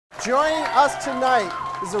Joining us tonight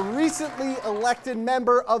is a recently elected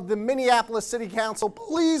member of the Minneapolis City Council.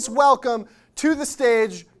 Please welcome to the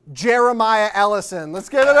stage Jeremiah Ellison. Let's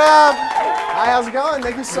give it up. Hi, how's it going?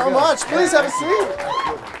 Thank you so much. Please have a seat.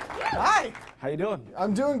 Hi. How you doing?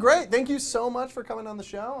 I'm doing great. Thank you so much for coming on the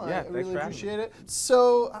show. Yeah, I really thanks for appreciate it.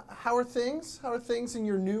 So, how are things? How are things in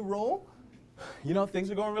your new role? You know,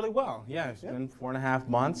 things are going really well. Yeah, it's been 4.5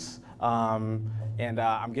 months, and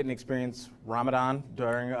I'm getting to experience Ramadan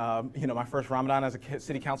during, my first Ramadan as a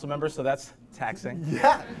city council member, so that's taxing.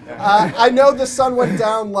 Yeah. I know the sun went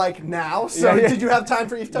down like now, so did you have time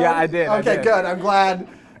for iftar? Yeah, I did. Okay, good. I'm glad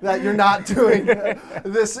that you're not doing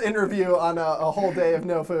this interview on a whole day of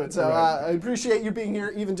no food. So I appreciate you being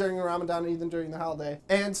here even during the Ramadan, even during the holiday.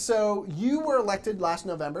 And so you were elected last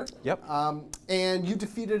November. Yep. And you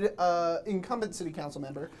defeated incumbent city council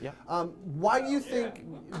member. Yep. Why do you think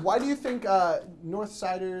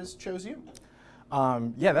Northsiders chose you?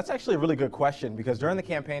 Yeah, that's actually a really good question, because during the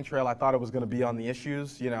campaign trail, I thought it was going to be on the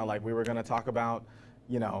issues, like we were going to talk about,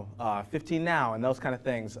 15 now and those kind of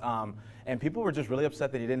things. And people were just really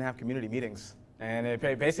upset that he didn't have community meetings. And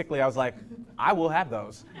basically, I was like, I will have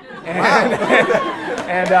those.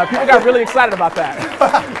 And people got really excited about that.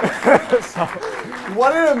 So.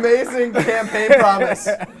 What an amazing campaign promise.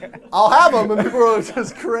 I'll have them, and people were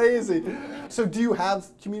just crazy. So do you have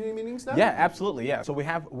community meetings now? Yeah, absolutely, yeah. So I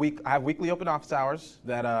have weekly open office hours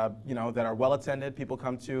that, that are well attended, people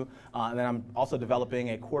come to. And then I'm also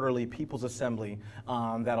developing a quarterly People's Assembly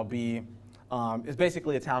that'll be, it's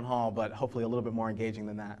basically a town hall, but hopefully a little bit more engaging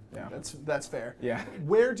than that. Yeah. That's fair. Yeah.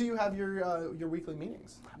 Where do you have your weekly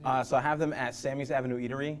meetings? So I have them at Sammy's Avenue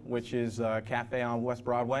Eatery, which is a cafe on West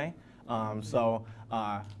Broadway. I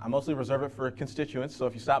mostly reserve it for constituents, so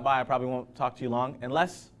if you stop by, I probably won't talk to you long,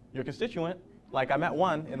 unless you're a constituent, like I met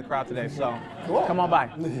one in the crowd today, so cool. Come on by.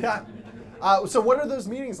 Yeah. So what are those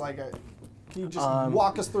meetings like? Can you just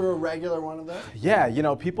walk us through a regular one of those?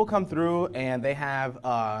 Yeah, people come through and they have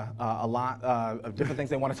a lot of different things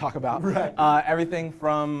they want to talk about. Right. Everything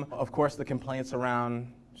from, of course, the complaints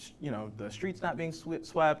around the streets not being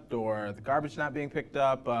swept or the garbage not being picked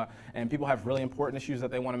up, and people have really important issues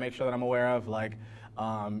that they want to make sure that I'm aware of, like,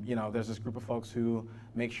 there's this group of folks who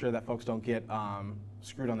make sure that folks don't get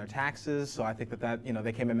screwed on their taxes, so I think that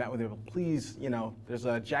they came and met with me, please, there's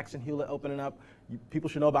a Jackson Hewlett opening up, people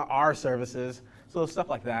should know about our services, so stuff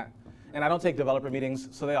like that. And I don't take developer meetings,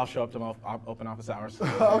 so they all show up to my open office hours.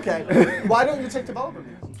 Okay. Why don't you take developer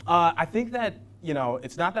meetings? I think that,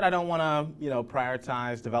 it's not that I don't want to,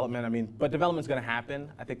 prioritize development. But development's going to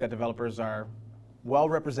happen. I think that developers are well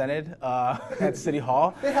represented at City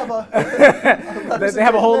Hall. They have a they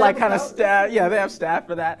have a whole kind of staff. Yeah, they have staff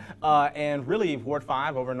for that. And really, Ward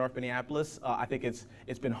 5 over in North Minneapolis, I think it's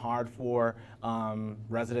been hard for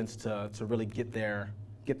residents to really get their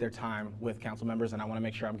time with council members, and I want to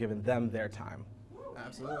make sure I'm giving them their time.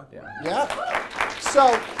 Absolutely. Yeah.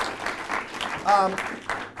 So,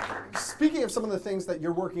 speaking of some of the things that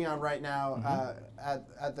you're working on right now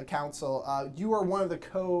at the council, you are one of the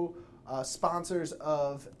co-sponsors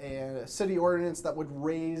of a city ordinance that would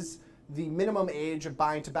raise the minimum age of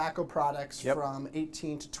buying tobacco products from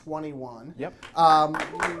 18 to 21. Yep. Yeah, we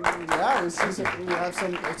have some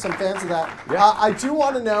fans of that. Yep. I do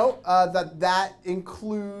want to know that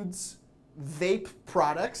includes vape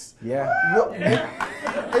products. Yeah.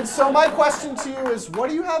 And so my question to you is, what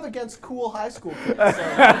do you have against cool high school kids?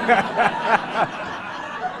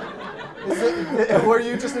 Were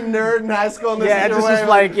you just a nerd in high school? And this is your just way was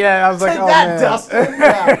like, I was like, take oh that, man. Dustin.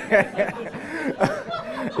 Yeah.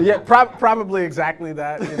 Yeah, probably exactly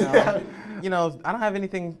that. I don't have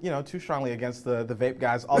anything too strongly against the vape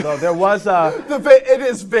guys. Although there was it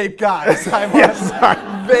is vape guys.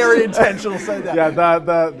 I'm very intentional to say that. Yeah,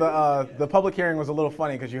 the public hearing was a little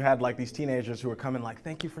funny because you had like these teenagers who were coming like,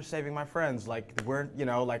 thank you for saving my friends. Like we're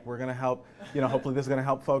gonna help. Hopefully this is gonna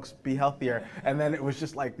help folks be healthier. And then it was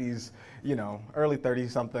just like these early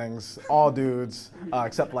 30-somethings, all dudes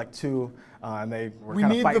except like two. And they were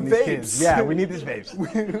kind of fighting these kids. Yeah, we need these vapes.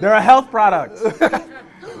 They're a health product.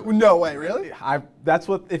 No way, really? That's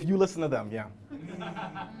what, if you listen to them, yeah.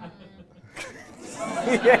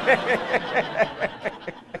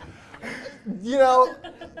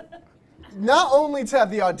 Not only to have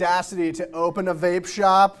the audacity to open a vape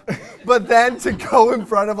shop, but then to go in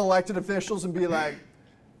front of elected officials and be like,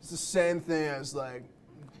 it's the same thing as like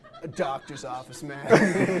a doctor's office, man.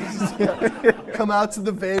 Come out to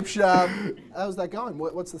the vape shop. How's that going?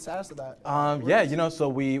 What's the status of that? So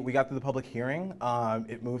we got through the public hearing.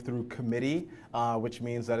 It moved through committee, which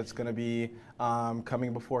means that it's going to be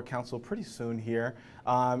coming before council pretty soon here,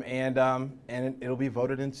 and it'll be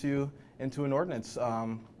voted into an ordinance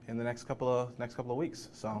in the next couple of weeks.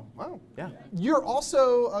 So wow. Yeah. You're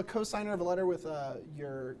also a co-signer of a letter with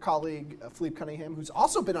your colleague Philippe Cunningham, who's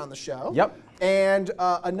also been on the show. Yep. And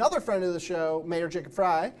another friend of the show, Mayor Jacob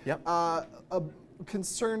Fry. Yep.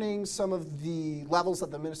 Concerning some of the levels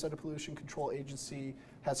that the Minnesota Pollution Control Agency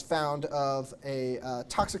has found of a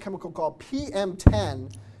toxic chemical called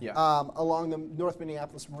PM10 along the North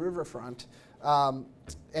Minneapolis riverfront.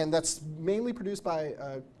 And that's mainly produced by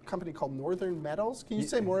a company called Northern Metals. Can you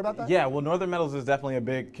say more about that? Yeah, well, Northern Metals is definitely a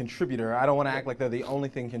big contributor. I don't want to act like they're the only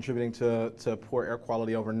thing contributing to poor air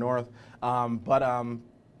quality over north,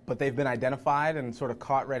 but they've been identified and sort of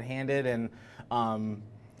caught red-handed, and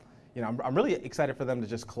you know, I'm really excited for them to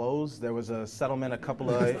just close. There was a settlement a couple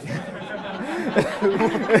of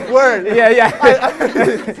Word. Yeah.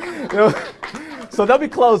 So they'll be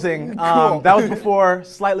closing. Cool. That was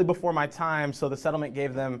slightly before my time. So the settlement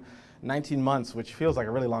gave them 19 months, which feels like a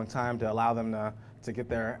really long time to allow them to get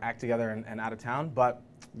their act together and out of town. But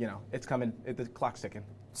you know, it's coming. The clock's ticking.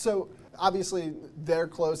 So obviously they're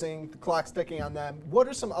closing. The clock's ticking on them. What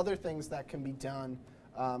are some other things that can be done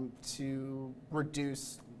to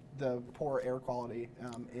reduce the poor air quality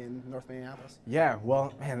in North Minneapolis? Yeah,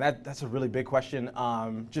 well, man, that's a really big question.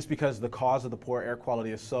 Just because the cause of the poor air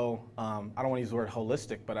quality is so, I don't want to use the word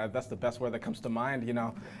holistic, but that's the best word that comes to mind. You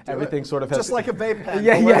know, everything sort of has just like a vape pen.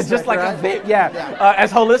 Yeah, holistic, just like right? a vape. Yeah,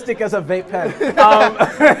 as holistic as a vape pen.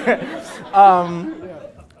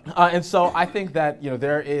 And so I think that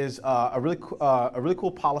there is a really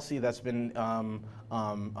cool policy that's been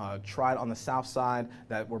tried on the south side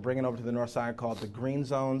that we're bringing over to the north side called the green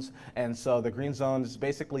zones. And so the green zones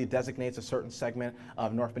basically designates a certain segment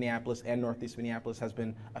of North Minneapolis and Northeast Minneapolis has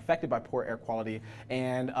been affected by poor air quality,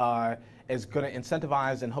 and is going to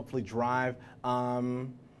incentivize and hopefully drive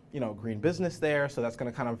green business there. So that's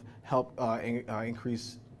going to kind of help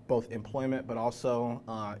increase both employment, but also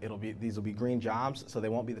these will be green jobs, so they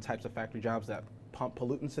won't be the types of factory jobs that pump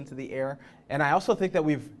pollutants into the air. And I also think that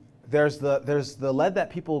there's the lead that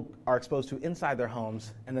people are exposed to inside their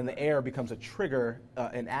homes, and then the air becomes a trigger,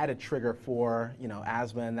 an added trigger for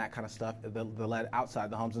asthma and that kind of stuff. The lead outside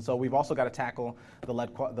the homes, and so we've also got to tackle the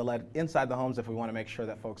lead inside the homes if we want to make sure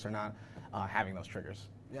that folks are not having those triggers.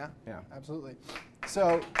 Yeah, absolutely.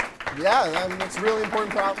 So, yeah, that's a really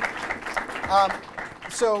important problem.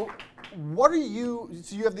 So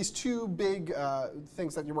you have these two big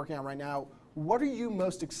things that you're working on right now. What are you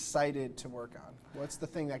most excited to work on? What's the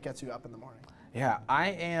thing that gets you up in the morning? Yeah, I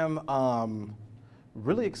am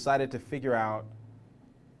really excited to figure out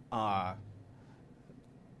how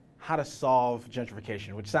to solve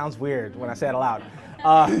gentrification, which sounds weird when I say it aloud.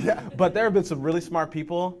 But there have been some really smart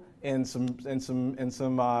people in some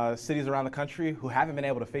cities around the country who haven't been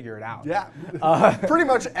able to figure it out. Yeah, pretty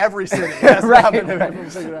much every city has not been able to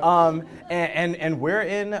figure it out. And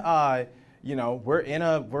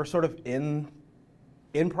we're sort of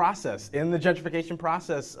in process, in the gentrification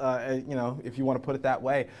process, if you want to put it that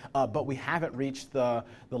way. But we haven't reached the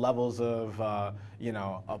levels of a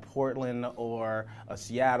Portland or a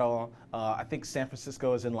Seattle. I think San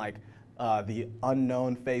Francisco is in the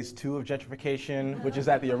unknown phase 2 of gentrification, which is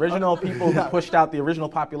that the original people who pushed out the original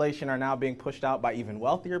population are now being pushed out by even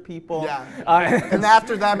wealthier people. Yeah. And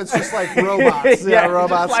after them, it's just like robots.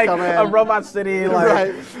 Robots just come in. A robot city.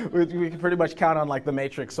 Right. We can pretty much count on the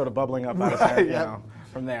Matrix sort of bubbling up out of San,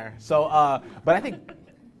 from there. So, but I think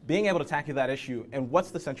being able to tackle that issue, and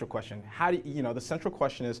what's the central question? The central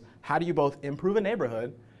question is, how do you both improve a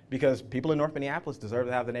neighborhood? Because people in North Minneapolis deserve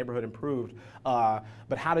to have the neighborhood improved.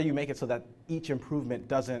 But how do you make it so that each improvement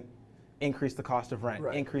doesn't increase the cost of rent,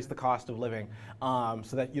 increase the cost of living,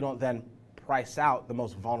 so that you don't then price out the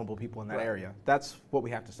most vulnerable people in that area? That's what we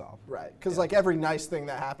have to solve. Right, because every nice thing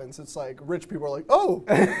that happens, it's like rich people are like, oh, look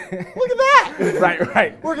at that.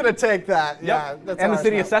 Right. We're gonna take that. Yep. Yeah, that's and the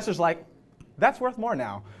city now. assessor's like, that's worth more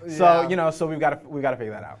now. So so we've got to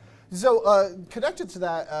figure that out. So connected to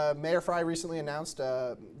that, Mayor Fry recently announced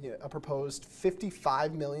a proposed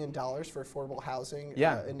 $55 million for affordable housing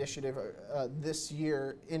initiative this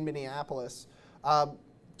year in Minneapolis.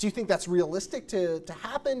 Do you think that's realistic to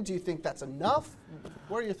happen? Do you think that's enough?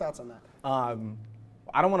 What are your thoughts on that?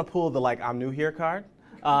 I don't want to pull the I'm new here card.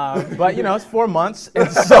 But it's 4 months, and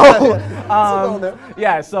so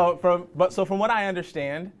So from what I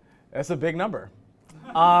understand, that's a big number.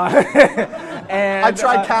 And I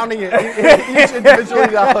tried counting it each individual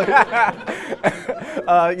dollar.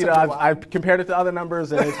 I've compared it to other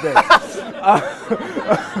numbers, and it's big.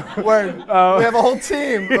 We have a whole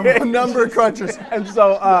team of number crunchers. And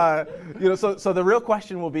so, so the real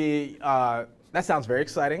question will be, that sounds very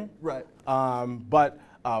exciting, right? But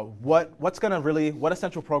what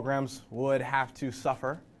essential programs would have to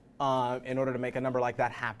suffer in order to make a number like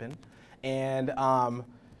that happen. And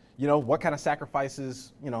you know, what kind of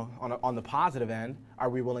sacrifices, you know, on the positive end, are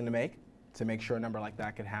we willing to make sure a number like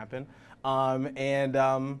that could happen? And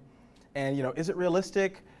you know, is it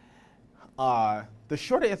realistic? The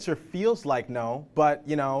short answer feels like no, but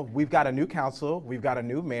you know, we've got a new council, we've got a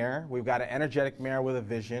new mayor, we've got an energetic mayor with a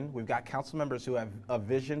vision, we've got council members who have a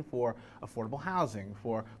vision for affordable housing,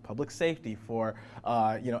 for public safety, for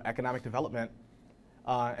you know, economic development,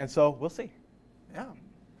 and so we'll see. Yeah.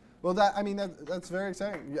 Well, that's very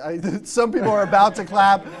exciting. Some people are about to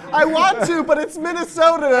clap. I want to, but it's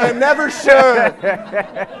Minnesota, and I never should.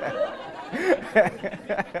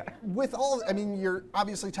 With all, I mean, you're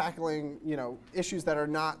obviously tackling, you know, issues that are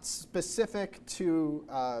not specific to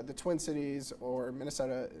the Twin Cities or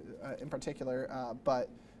Minnesota in particular, but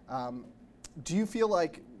do you feel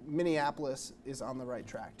like Minneapolis is on the right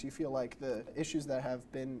track? Do you feel like the issues that have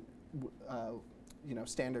been, you know,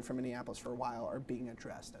 standard for Minneapolis for a while are being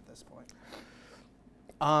addressed at this point?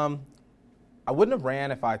 I wouldn't have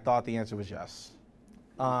ran if I thought the answer was yes.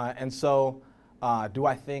 And so, do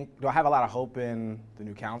I have a lot of hope in the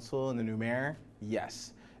new council and the new mayor?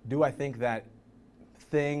 Yes. Do I think that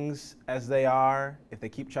things as they are, if they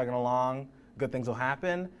keep chugging along, good things will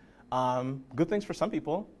happen? Good things for some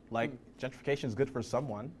people, like gentrification is good for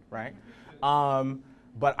someone, right?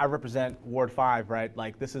 But I represent Ward 5, right?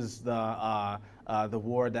 Like, this is the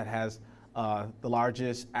ward that has the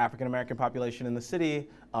largest African American population in the city,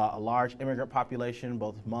 a large immigrant population,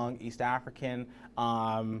 both Hmong, East African,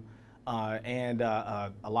 and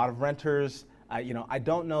a lot of renters. You know, I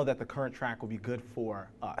don't know that the current track will be good for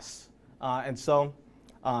us, and so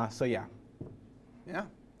yeah. Yeah.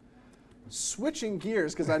 Switching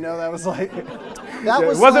gears, because I know that was like It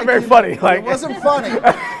wasn't very funny. Like, it wasn't funny.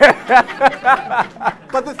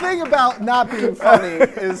 But the thing about not being funny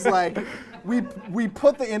is, like, we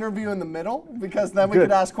put the interview in the middle, because then we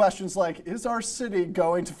could ask questions like, is our city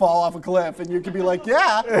going to fall off a cliff? And you could be like,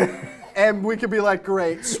 yeah. And we could be like,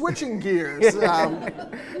 great. Switching gears.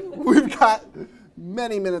 We've got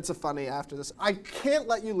many minutes of funny after this. I can't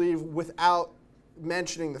let you leave without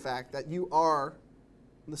mentioning the fact that you are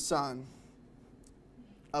the son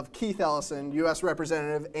of Keith Ellison, U.S.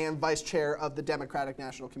 Representative and Vice Chair of the Democratic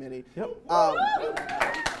National Committee. Yep. Awesome.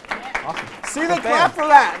 See, they clap for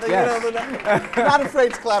that. Yes. You know, they're not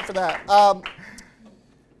afraid to clap for that.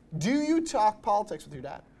 Do you talk politics with your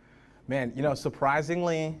dad? Man, you know,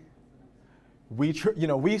 surprisingly, we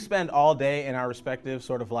spend all day in our respective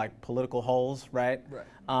sort of like political holes, right?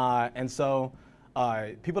 Right. And so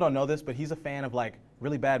people don't know this, but he's a fan of like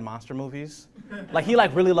really bad monster movies. Like, he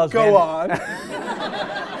like really loves. Go on.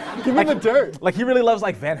 Give me the dirt. Like, he really loves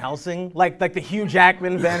like Van Helsing, like the Hugh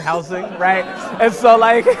Jackman Van Helsing, right? And so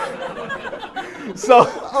like,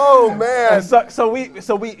 oh man. So we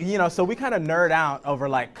kind of nerd out over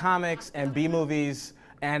like comics and B movies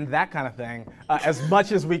and that kind of thing as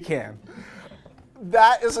much as we can.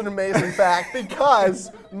 That is an amazing fact,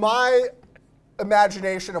 because my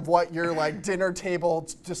imagination of what your like dinner table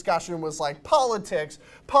discussion was like: politics,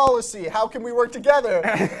 policy, how can we work together?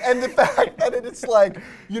 And the fact that it's like,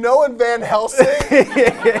 you know, in Van Helsing,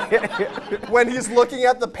 when he's looking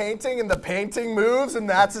at the painting and the painting moves and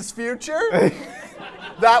that's his future,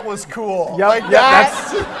 that was cool. Yep, like,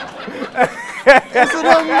 that's it's an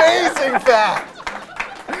amazing fact.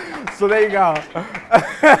 So there you go.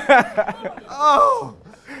 Oh,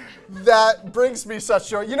 that brings me such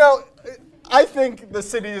joy. You know, I think the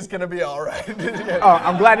city is going to be all right. Oh,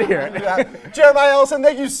 I'm glad to hear it. Yeah. Jeremiah Ellison,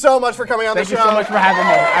 thank you so much for coming on the show. Thank you so much for having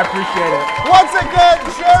me. I appreciate it. Once again,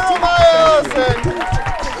 Jeremiah Ellison,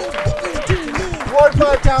 Ward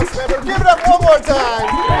 5 Councilmember. Give it up one more time.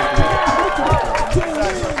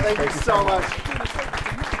 Thank you so much.